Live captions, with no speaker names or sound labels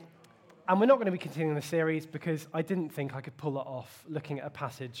And we're not going to be continuing the series because I didn't think I could pull it off looking at a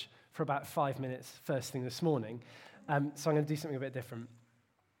passage for about 5 minutes first thing this morning. So I'm going to do something a bit different.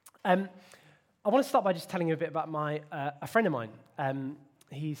 I want to start by just telling you a bit about a friend of mine.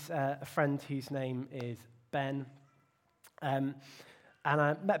 He's a friend whose name is Ben. And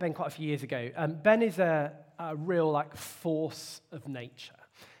I met Ben quite a few years ago. Ben is a real force of nature.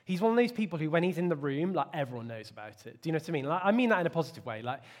 He's one of those people who, when he's in the room, everyone knows about it. Do you know what I mean? I mean that in a positive way.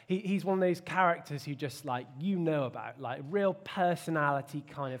 He's one of those characters who just, about. Real personality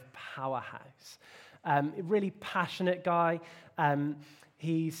kind of powerhouse. Really passionate guy.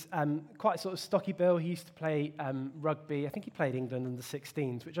 He's quite sort of stocky build. He used to play rugby. I think he played England under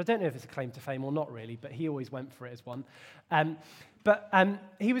 16s, which I don't know if it's a claim to fame or not really, but he always went for it as one. But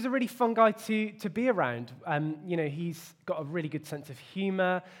he was a really fun guy to be around. He's got a really good sense of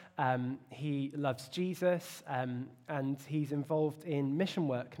humor. He loves Jesus, and he's involved in mission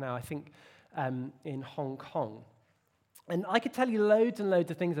work now, I think, in Hong Kong. And I could tell you loads and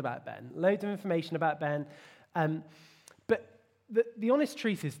loads of things about Ben, loads of information about Ben. But the honest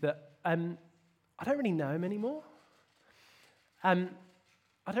truth is that I don't really know him anymore. I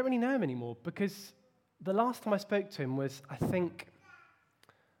don't really know him anymore because the last time I spoke to him was, I think,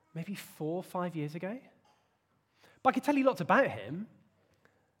 maybe 4 or 5 years ago. But I could tell you lots about him,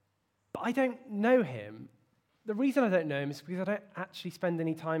 but I don't know him. The reason I don't know him is because I don't actually spend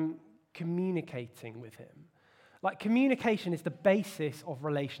any time communicating with him. Communication is the basis of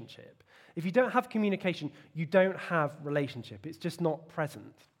relationship. If you don't have communication, you don't have relationship. It's just not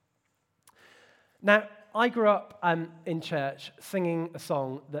present. Now, I grew up in church singing a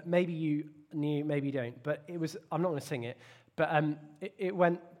song that maybe you knew, maybe you don't, but I'm not going to sing it, but it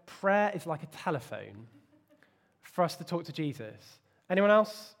went, prayer is like a telephone for us to talk to Jesus. Anyone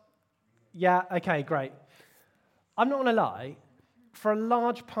else? Yeah, okay, great. I'm not going to lie, for a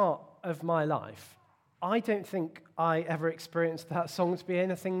large part of my life, I don't think I ever experienced that song to be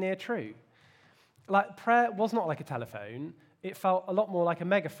anything near true. Prayer was not like a telephone. It felt a lot more like a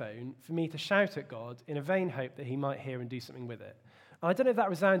megaphone for me to shout at God in a vain hope that he might hear and do something with it. And I don't know if that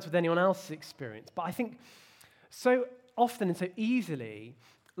resounds with anyone else's experience, but I think so often and so easily,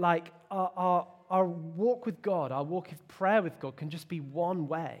 our walk with God, our walk of prayer with God can just be one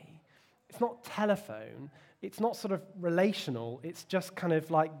way. It's not telephone. It's not sort of relational. It's just kind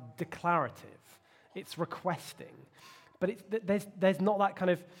of declarative. It's requesting. But there's not that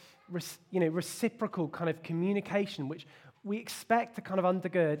kind of reciprocal kind of communication which we expect to kind of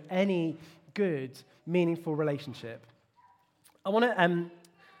undergird any good, meaningful relationship. I want to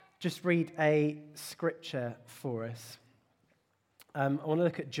just read a scripture for us. I want to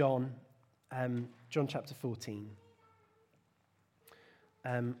look at John chapter 14.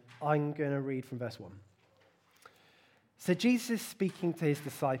 I'm going to read from verse 1. So Jesus is speaking to his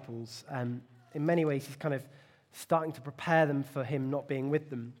disciples. In many ways, he's kind of starting to prepare them for him not being with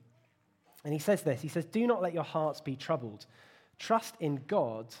them. And he says this, he says, "Do not let your hearts be troubled. Trust in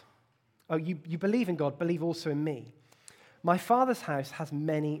God. Oh, you believe in God, believe also in me. My Father's house has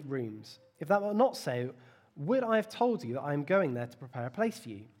many rooms. If that were not so, would I have told you that I am going there to prepare a place for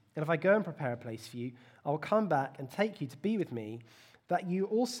you? And if I go and prepare a place for you, I will come back and take you to be with me, that you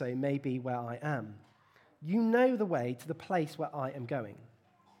also may be where I am. You know the way to the place where I am going."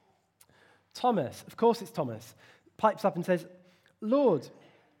 Thomas, of course it's Thomas, pipes up and says, "Lord,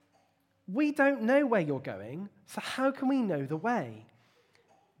 we don't know where you're going, so how can we know the way?"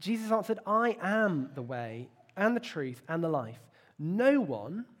 Jesus answered, "I am the way and the truth and the life. No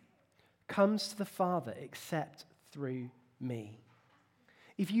one comes to the Father except through me.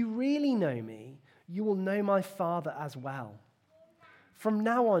 If you really know me, you will know my Father as well. From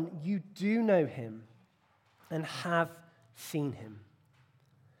now on, you do know him and have seen him."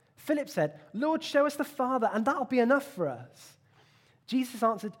 Philip said, "Lord, show us the Father, and that'll be enough for us." Jesus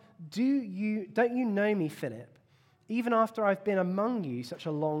answered, Don't you know me, Philip, even after I've been among you such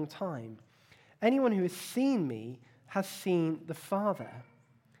a long time? Anyone who has seen me has seen the Father.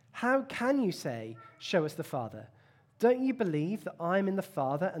 How can you say, 'Show us the Father'? Don't you believe that I'm in the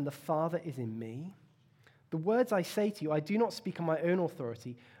Father and the Father is in me? The words I say to you, I do not speak on my own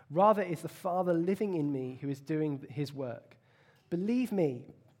authority. Rather, it is the Father living in me who is doing his work. Believe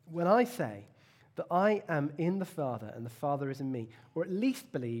me when I say that I am in the Father and the Father is in me, or at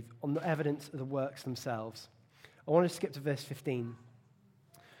least believe on the evidence of the works themselves. I want to skip to verse 15.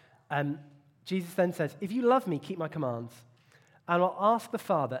 Jesus then says, "If you love me, keep my commands, and I'll ask the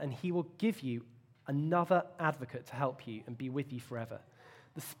Father, and he will give you another advocate to help you and be with you forever,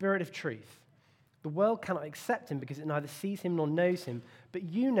 the Spirit of truth. The world cannot accept him because it neither sees him nor knows him, but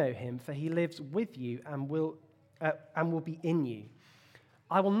you know him, for he lives with you and will be in you.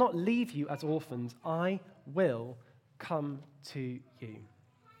 I will not leave you as orphans. I will come to you.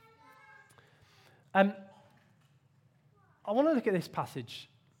 I want to look at this passage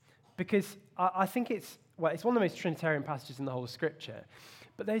because I think it's one of the most Trinitarian passages in the whole Scripture.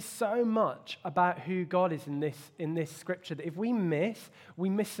 But there's so much about who God is in this Scripture that if we miss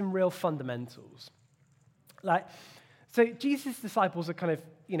some real fundamentals. So Jesus' disciples are kind of,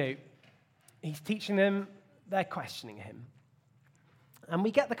 he's teaching them, they're questioning him. And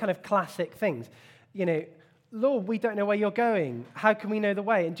we get the kind of classic things. Lord, we don't know where you're going. How can we know the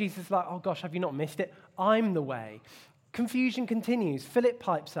way? And Jesus is like, oh gosh, have you not missed it? I'm the way. Confusion continues. Philip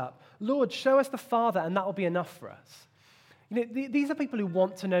pipes up. Lord, show us the Father, and that will be enough for us. These are people who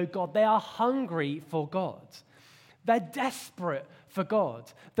want to know God. They are hungry for God. They're desperate for God.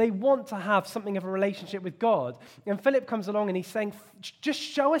 They want to have something of a relationship with God. And Philip comes along and he's saying, just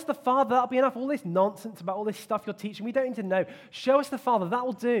show us the Father, that'll be enough. All this nonsense about all this stuff you're teaching, we don't need to know. Show us the Father, that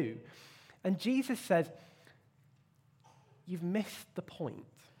will do. And Jesus says, you've missed the point.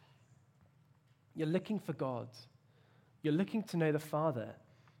 You're looking for God. You're looking to know the Father.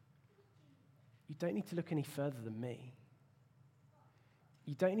 You don't need to look any further than me.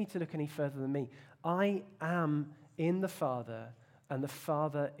 You don't need to look any further than me. I am in the Father, and the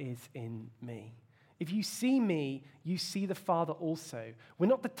Father is in me. If you see me, you see the Father also. We're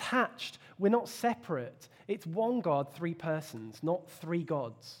not detached. We're not separate. It's one God, three persons, not three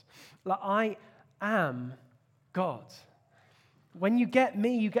gods. I am God. When you get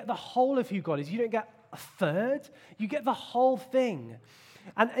me, you get the whole of who God is. You don't get a third. You get the whole thing.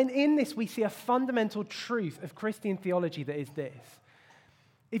 And in this, we see a fundamental truth of Christian theology that is this.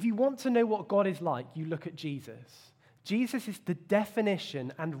 If you want to know what God is like, you look at Jesus. Jesus is the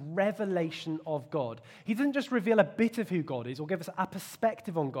definition and revelation of God. He doesn't just reveal a bit of who God is or give us a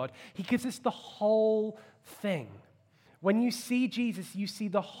perspective on God. He gives us the whole thing. When you see Jesus, you see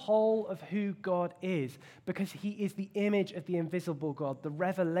the whole of who God is because he is the image of the invisible God, the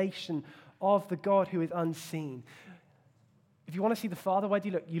revelation of the God who is unseen. If you want to see the Father, where do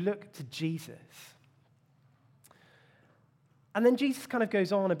you look? You look to Jesus. And then Jesus kind of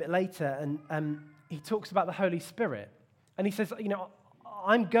goes on a bit later and he talks about the Holy Spirit. And he says,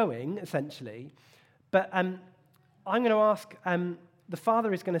 I'm going, essentially, but I'm going to ask, the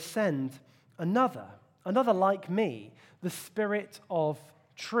Father is going to send another like me, the Spirit of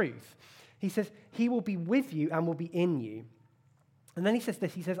truth. He says, he will be with you and will be in you. And then he says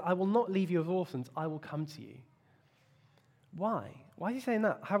this, he says, I will not leave you as orphans, I will come to you. Why? Why is he saying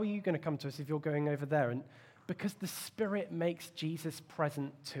that? How are you going to come to us if you're going over there? And because the Spirit makes Jesus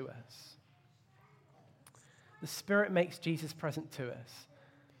present to us. The Spirit makes Jesus present to us.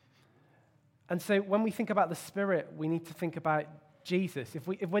 And so when we think about the Spirit, we need to think about Jesus. If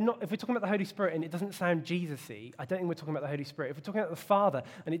we're talking about the Holy Spirit and it doesn't sound Jesus-y, I don't think we're talking about the Holy Spirit. If we're talking about the Father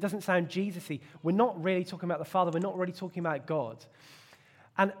and it doesn't sound Jesus-y, we're not really talking about the Father, we're not really talking about God.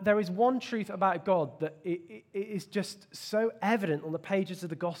 And there is one truth about God that it is just so evident on the pages of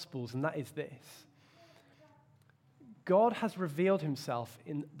the Gospels, and that is this. God has revealed himself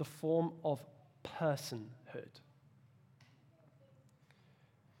in the form of personhood.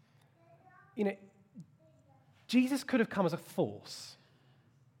 Jesus could have come as a force.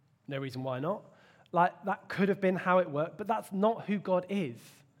 No reason why not. That could have been how it worked, but that's not who God is.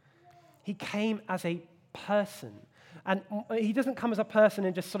 He came as a person. And he doesn't come as a person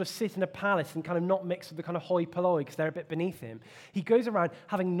and just sort of sit in a palace and kind of not mix with the kind of hoi polloi because they're a bit beneath him. He goes around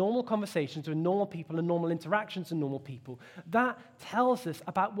having normal conversations with normal people and normal interactions with normal people. That tells us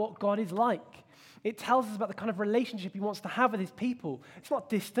about what God is like. It tells us about the kind of relationship he wants to have with his people. It's not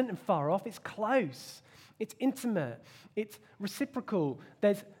distant and far off. It's close. It's intimate. It's reciprocal.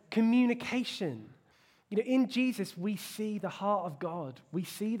 There's communication. In Jesus, we see the heart of God. We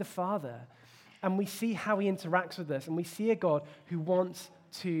see the Father. And we see how he interacts with us. And we see a God who wants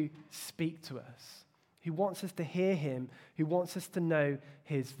to speak to us, who wants us to hear him, who wants us to know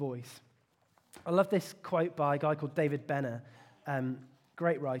his voice. I love this quote by a guy called David Benner,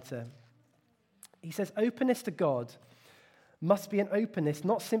 great writer. He says, openness to God must be an openness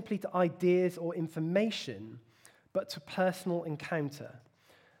not simply to ideas or information, but to personal encounter.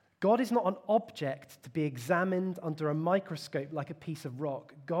 God is not an object to be examined under a microscope like a piece of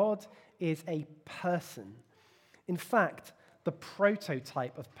rock. God is a person. In fact, the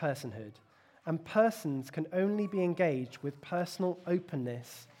prototype of personhood. And persons can only be engaged with personal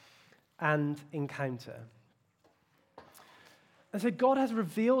openness and encounter. And so God has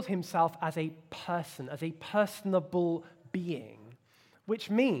revealed himself as a person, as a personable being, which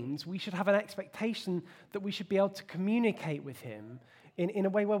means we should have an expectation that we should be able to communicate with him in a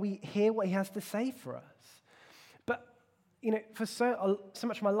way where we hear what he has to say for us. But for so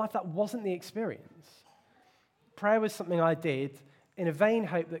much of my life, that wasn't the experience. Prayer was something I did in a vain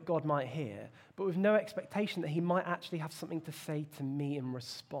hope that God might hear, but with no expectation that he might actually have something to say to me in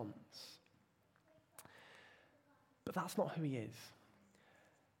response. But that's not who he is.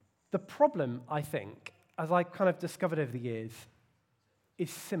 The problem, I think, as I kind of discovered over the years, is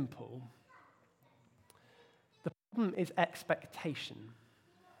simple. The problem is expectation.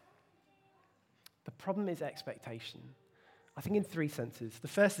 The problem is expectation. I think in three senses. The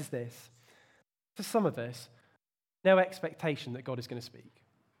first is this. For some of us, no expectation that God is going to speak.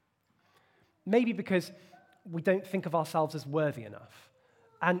 Maybe because we don't think of ourselves as worthy enough.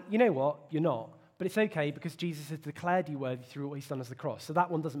 And you know what? You're not. But it's okay because Jesus has declared you worthy through what he's done as the cross. So that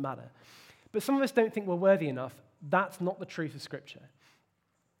one doesn't matter. But some of us don't think we're worthy enough. That's not the truth of Scripture.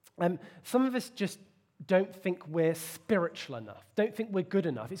 Some of us just don't think we're spiritual enough, don't think we're good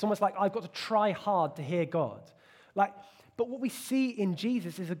enough. It's almost like I've got to try hard to hear God. But what we see in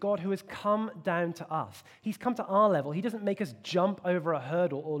Jesus is a God who has come down to us. He's come to our level. He doesn't make us jump over a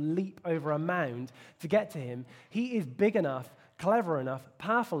hurdle or leap over a mound to get to him. He is big enough, clever enough,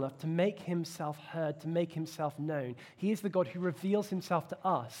 powerful enough to make himself heard, to make himself known. He is the God who reveals himself to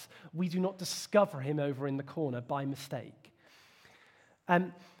us. We do not discover him over in the corner by mistake.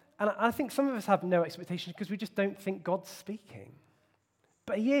 And I think some of us have no expectation because we just don't think God's speaking.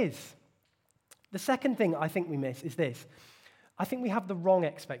 But he is. The second thing I think we miss is this. I think we have the wrong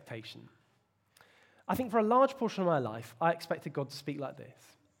expectation. I think for a large portion of my life, I expected God to speak like this.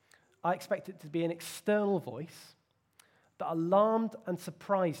 I expected it to be an external voice that alarmed and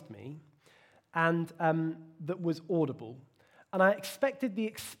surprised me and that was audible. And I expected the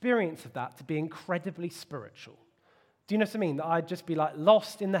experience of that to be incredibly spiritual. Do you know what I mean? That I'd just be like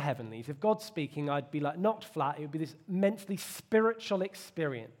lost in the heavenlies. If God's speaking, I'd be like knocked flat. It would be this immensely spiritual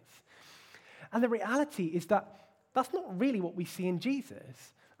experience. And the reality is that that's not really what we see in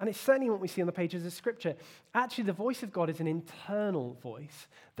Jesus. And it's certainly what we see on the pages of Scripture. Actually, the voice of God is an internal voice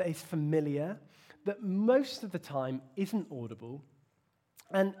that is familiar, that most of the time isn't audible.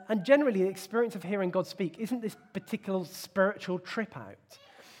 And generally, the experience of hearing God speak isn't this particular spiritual trip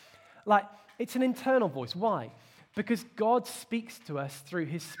out. It's an internal voice. Why? Because God speaks to us through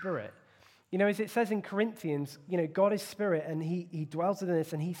his Spirit. As it says in Corinthians, God is Spirit and he dwells within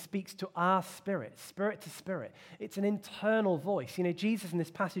us and he speaks to our spirit to spirit. It's an internal voice. Jesus in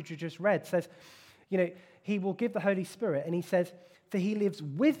this passage we just read says, he will give the Holy Spirit, and he says, for he lives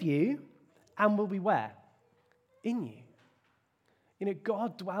with you and will be where? In you.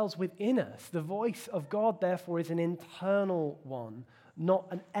 God dwells within us. The voice of God, therefore, is an internal one, not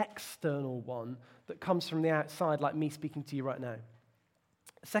an external one that comes from the outside like me speaking to you right now.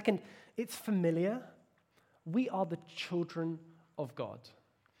 Second, it's familiar. We are the children of God.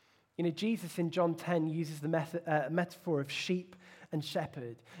 Jesus in John 10 uses the metaphor of sheep and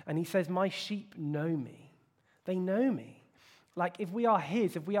shepherd, and he says, my sheep know me. They know me. If we are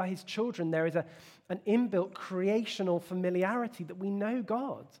his children, there is an inbuilt creational familiarity that we know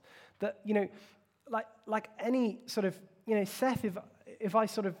God. That, like any sort of, Seth, if I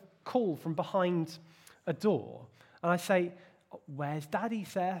sort of call from behind a door and I say, where's Daddy,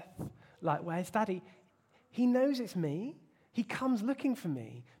 Seth? Where's Daddy? He knows it's me. He comes looking for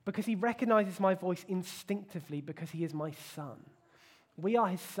me because he recognizes my voice instinctively because he is my son. We are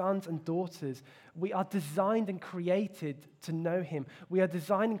his sons and daughters. We are designed and created to know him. We are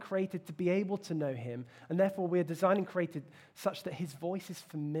designed and created to be able to know him, and therefore we are designed and created such that his voice is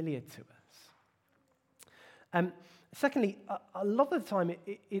familiar to us. Secondly, a lot of the time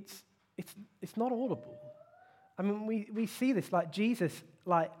it's not audible. I mean, we see this, Jesus,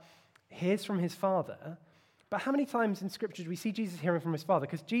 hears from his Father, but how many times in Scripture do we see Jesus hearing from his Father?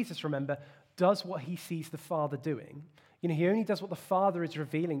 Because Jesus, remember, does what he sees the Father doing. He only does what the Father is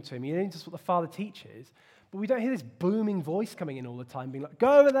revealing to him. He only does what the Father teaches. But we don't hear this booming voice coming in all the time, being like,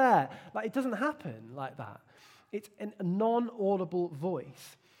 go over there. It doesn't happen like that. It's a non-audible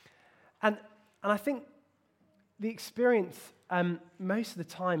voice. And I think the experience most of the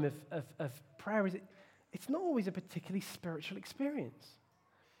time of prayer is it's not always a particularly spiritual experience.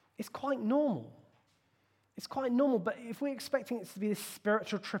 It's quite normal. It's quite normal, but if we're expecting it to be this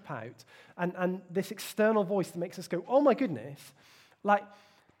spiritual trip out and this external voice that makes us go, oh my goodness,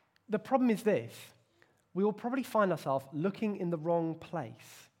 the problem is this. We will probably find ourselves looking in the wrong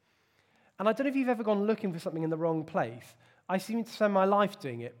place. And I don't know if you've ever gone looking for something in the wrong place. I seem to spend my life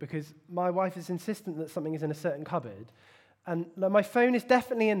doing it because my wife is insistent that something is in a certain cupboard. And my phone is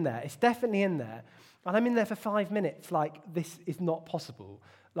definitely in there. It's definitely in there. And I'm in there for 5 minutes this is not possible.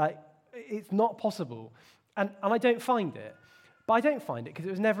 It's not possible. And I don't find it. But I don't find it because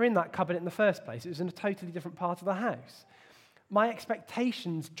it was never in that cupboard in the first place. It was in a totally different part of the house. my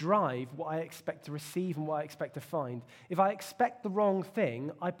expectations drive what I expect to receive and what I expect to find. If I expect the wrong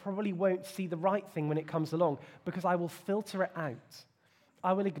thing, I probably won't see the right thing when it comes along because I will filter it out.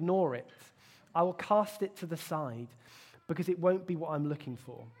 I will ignore it. I will cast it to the side because it won't be what I'm looking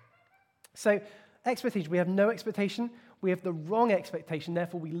for. So, expectation, we have no expectation. We have the wrong expectation,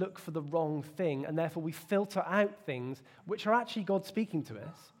 therefore we look for the wrong thing, and therefore we filter out things which are actually God speaking to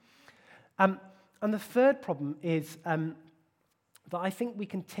us. And the third problem is that I think we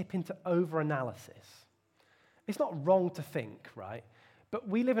can tip into over-analysis. It's not wrong to think, right? But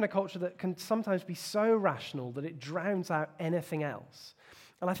we live in a culture that can sometimes be so rational that it drowns out anything else.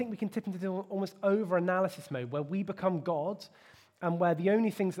 And I think we can tip into almost over-analysis mode where we become God and where the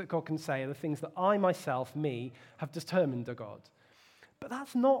only things that God can say are the things that I myself, me, have determined are God. But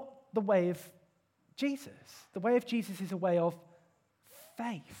that's not the way of Jesus. The way of Jesus is a way of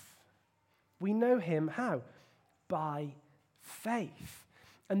faith. We know him how? By faith.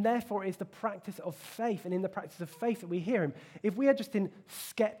 And therefore, it is the practice of faith, and in the practice of faith that we hear him. If we are just in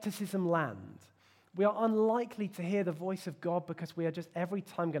skepticism land, we are unlikely to hear the voice of God because we are just every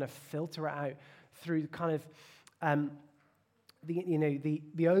time going to filter it out through kind of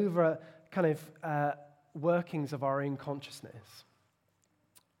the over kind of workings of our own consciousness.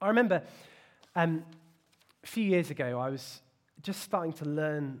 I remember a few years ago, I was just starting to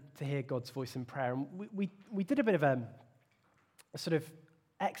learn to hear God's voice in prayer, and we did a bit of a sort of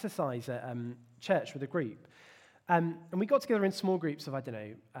exercise at church with a group, and we got together in small groups of, I think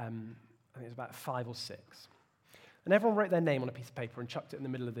it was about 5 or 6. And everyone wrote their name on a piece of paper and chucked it in the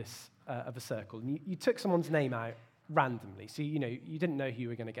middle of this of a circle. And you took someone's name out randomly, so you didn't know who you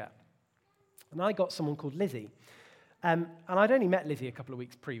were going to get. And I got someone called Lizzie. And I'd only met Lizzie a couple of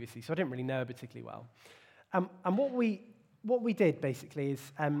weeks previously, so I didn't really know her particularly well. And what we did, basically, is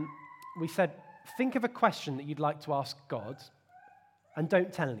we said, think of a question that you'd like to ask God, and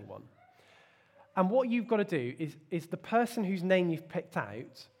don't tell anyone. And what you've got to do is the person whose name you've picked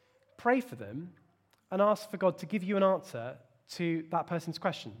out, pray for them, and ask for God to give you an answer to that person's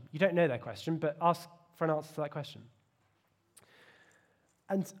question. You don't know their question, but ask for an answer to that question.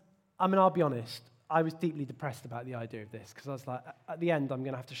 And, I'll be honest, I was deeply depressed about the idea of this, because I was like, at the end, I'm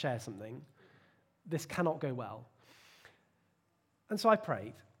going to have to share something. This cannot go well. And so I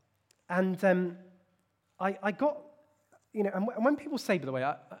prayed. And I got, and when people say, by the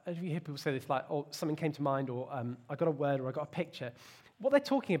way, if you hear people say this, like, oh, something came to mind, or I got a word, or I got a picture, what they're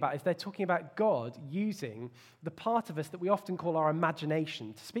talking about is they're talking about God using the part of us that we often call our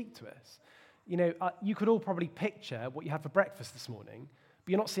imagination to speak to us. You could all probably picture what you had for breakfast this morning,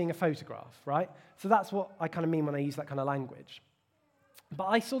 but you're not seeing a photograph, right? So that's what I kind of mean when I use that kind of language. But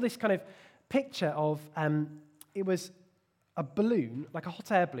I saw this kind of picture of, it was a balloon, like a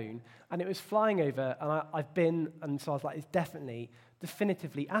hot air balloon, and it was flying over, and I've been, and so I was like, it's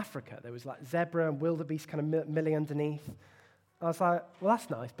definitively Africa. There was like zebra and wildebeest kind of milling underneath. I was like, well, that's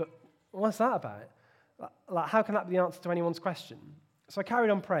nice, but what's that about? Like, how can that be the answer to anyone's question? So I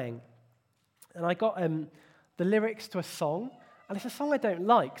carried on praying, and I got the lyrics to a song, and it's a song I don't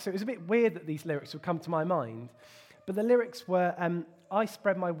like, so it was a bit weird that these lyrics would come to my mind. But the lyrics were, I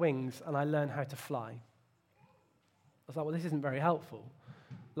spread my wings and I learned how to fly. I was like, well, this isn't very helpful.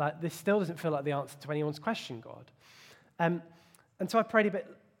 Like, this still doesn't feel like the answer to anyone's question, God. And so I prayed a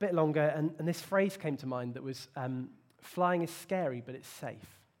bit longer, and this phrase came to mind that was, flying is scary, but it's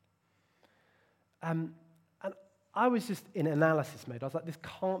safe. And I was just in analysis mode. I was like, this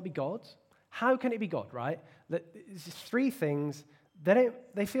can't be God. How can it be God, right? It's just 3 things.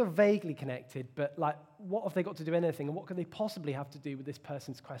 They feel vaguely connected, but like, what have they got to do with anything? And what could they possibly have to do with this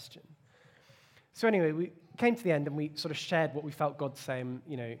person's question? So anyway, we came to the end, and we sort of shared what we felt God saying.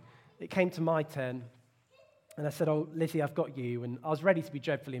 It came to my turn, and I said, oh, Lizzie, I've got you. And I was ready to be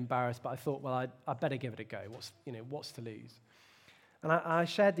dreadfully embarrassed, but I thought, well, I better give it a go. What's to lose? And I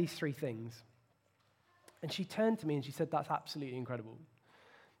shared these 3 things. And she turned to me and she said, that's absolutely incredible.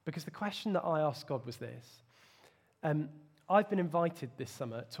 Because the question that I asked God was this. I've been invited this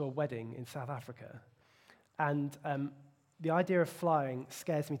summer to a wedding in South Africa. And the idea of flying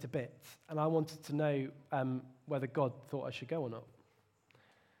scares me to bits. And I wanted to know whether God thought I should go or not.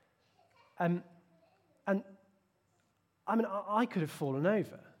 And I could have fallen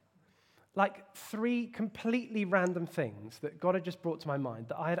over. Like 3 completely random things that God had just brought to my mind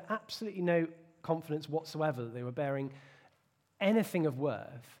that I had absolutely no confidence whatsoever that they were bearing anything of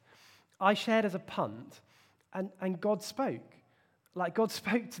worth. I shared as a punt, and God spoke. Like, God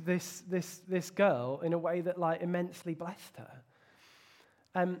spoke to this girl in a way that, like, immensely blessed her.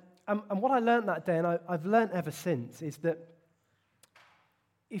 And what I learned that day, and I've learned ever since, is that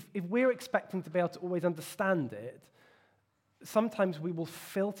if we're expecting to be able to always understand it, sometimes we will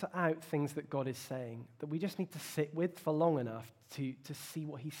filter out things that God is saying that we just need to sit with for long enough to see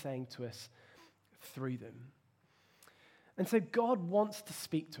what he's saying to us through them. And so God wants to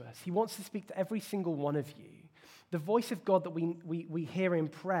speak to us. He wants to speak to every single one of you. The voice of God that we hear in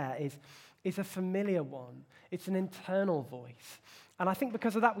prayer is a familiar one. It's an internal voice. And I think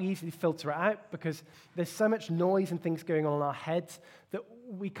because of that, we easily filter it out because there's so much noise and things going on in our heads that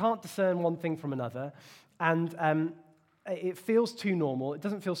we can't discern one thing from another. And it feels too normal. It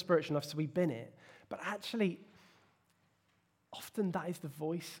doesn't feel spiritual enough, so we bin it. But actually, often that is the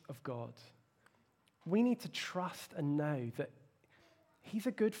voice of God. We need to trust and know that he's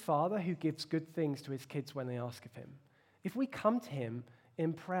a good father who gives good things to his kids when they ask of him. If we come to him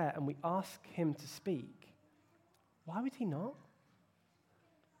in prayer and we ask him to speak, why would he not?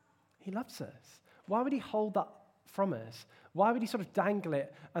 He loves us. Why would he hold that from us? Why would he sort of dangle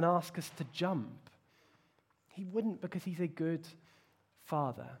it and ask us to jump? He wouldn't, because he's a good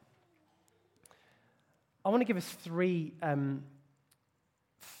father. I want to give us three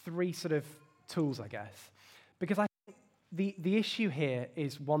sort of tools, I guess, because I think the issue here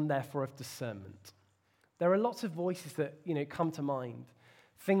is one, therefore, of discernment. There are lots of voices that, come to mind,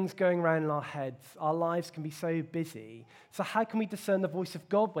 things going around in our heads. Our lives can be so busy. So how can we discern the voice of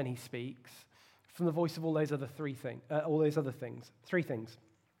God when he speaks from the voice of all those other things? Three things.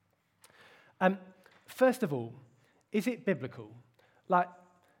 First of all, is it biblical? Like,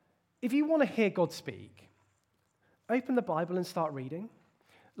 if you want to hear God speak, open the Bible and start reading.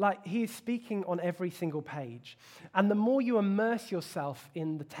 Like, he is speaking on every single page. And the more you immerse yourself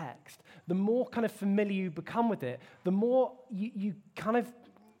in the text, the more kind of familiar you become with it, the more you kind of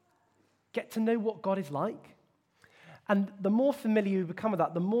get to know what God is like. And the more familiar you become with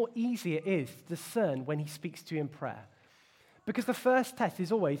that, the more easy it is to discern when he speaks to you in prayer. Because the first test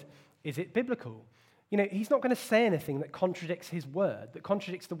is always, is it biblical? He's not going to say anything that contradicts his word, that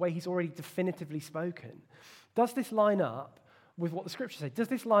contradicts the way he's already definitively spoken. Does this line up with what the scriptures say? Does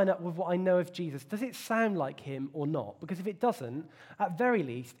this line up with what I know of Jesus? Does it sound like him or not? Because if it doesn't, at very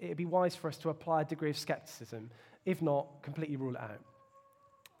least, it would be wise for us to apply a degree of skepticism, if not, completely rule it out.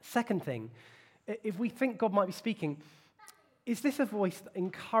 Second thing, if we think God might be speaking, is this a voice that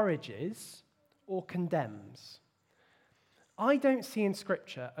encourages or condemns? I don't see in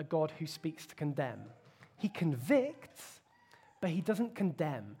Scripture a God who speaks to condemn. He convicts, but he doesn't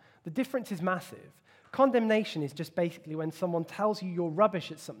condemn. The difference is massive. Condemnation is just basically when someone tells you you're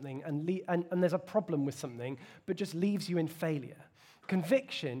rubbish at something and there's a problem with something, but just leaves you in failure.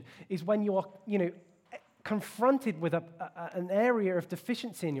 Conviction is when you're, confronted with an area of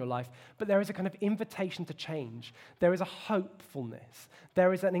deficiency in your life, but there is a kind of invitation to change. There is a hopefulness.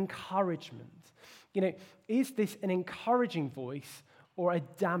 There is an encouragement. Is this an encouraging voice or a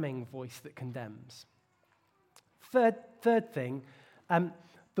damning voice that condemns? Third thing,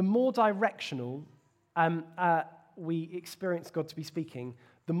 the more directional we experience God to be speaking,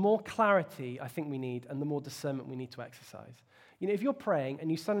 the more clarity I think we need and the more discernment we need to exercise. If you're praying and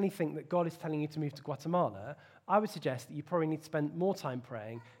you suddenly think that God is telling you to move to Guatemala, I would suggest that you probably need to spend more time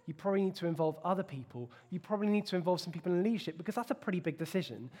praying. You probably need to involve other people. You probably need to involve some people in leadership because that's a pretty big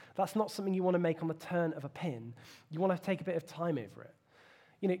decision. That's not something you want to make on the turn of a pin. You want to take a bit of time over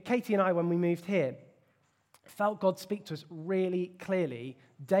it. Katie and I, when we moved here, felt God speak to us really clearly,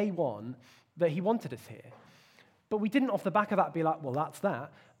 day one, that he wanted us here. But we didn't off the back of that be like, well, that's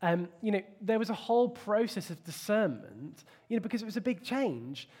that. There was a whole process of discernment, because it was a big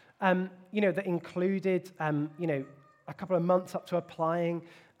change, that included, a couple of months up to applying,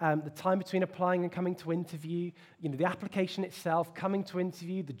 the time between applying and coming to interview, the application itself, coming to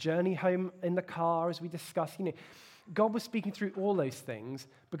interview, the journey home in the car, as we discussed. God was speaking through all those things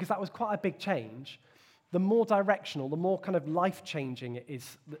because that was quite a big change. The more directional, the more kind of life-changing it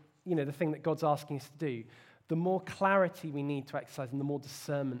is, the thing that God's asking us to do, the more clarity we need to exercise and the more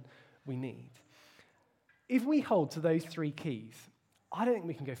discernment we need. If we hold to those three keys, I don't think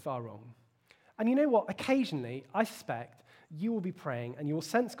we can go far wrong. And you know what? Occasionally, I suspect you will be praying and you will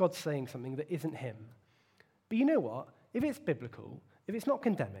sense God saying something that isn't him. But you know what? If it's biblical, if it's not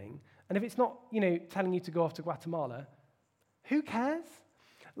condemning, and if it's not, telling you to go off to Guatemala, who cares?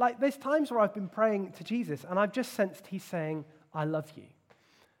 Like, there's times where I've been praying to Jesus and I've just sensed he's saying, I love you.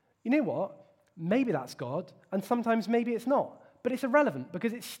 You know what? Maybe that's God, and sometimes maybe it's not. But it's irrelevant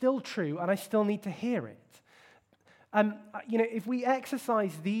because it's still true and I still need to hear it. If we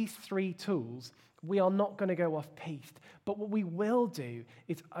exercise these three tools, we are not going to go off-piste. But what we will do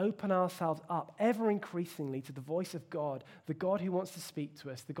is open ourselves up ever increasingly to the voice of God, the God who wants to speak to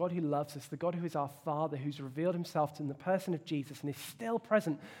us, the God who loves us, the God who is our Father, who's revealed himself in the person of Jesus and is still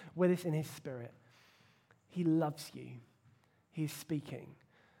present with us in his Spirit. He loves you. He's speaking.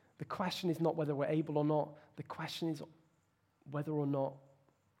 The question is not whether we're able or not. The question is whether or not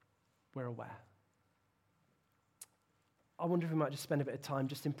we're aware. I wonder if we might just spend a bit of time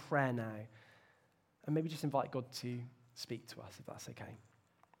just in prayer now and maybe just invite God to speak to us, if that's okay.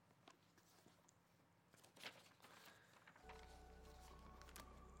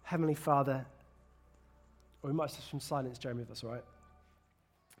 Heavenly Father, or we might just from silence, Jeremy, if that's all right.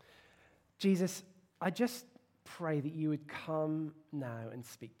 Jesus, I just pray that you would come now and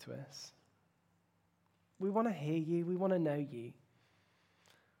speak to us. We want to hear you. We want to know you.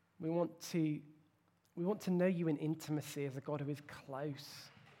 We want to know you in intimacy as a God who is close.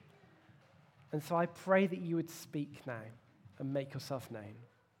 And so I pray that you would speak now and make yourself known.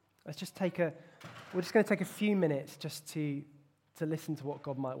 We're just going to take a few minutes just to listen to what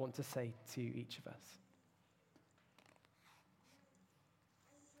God might want to say to each of us.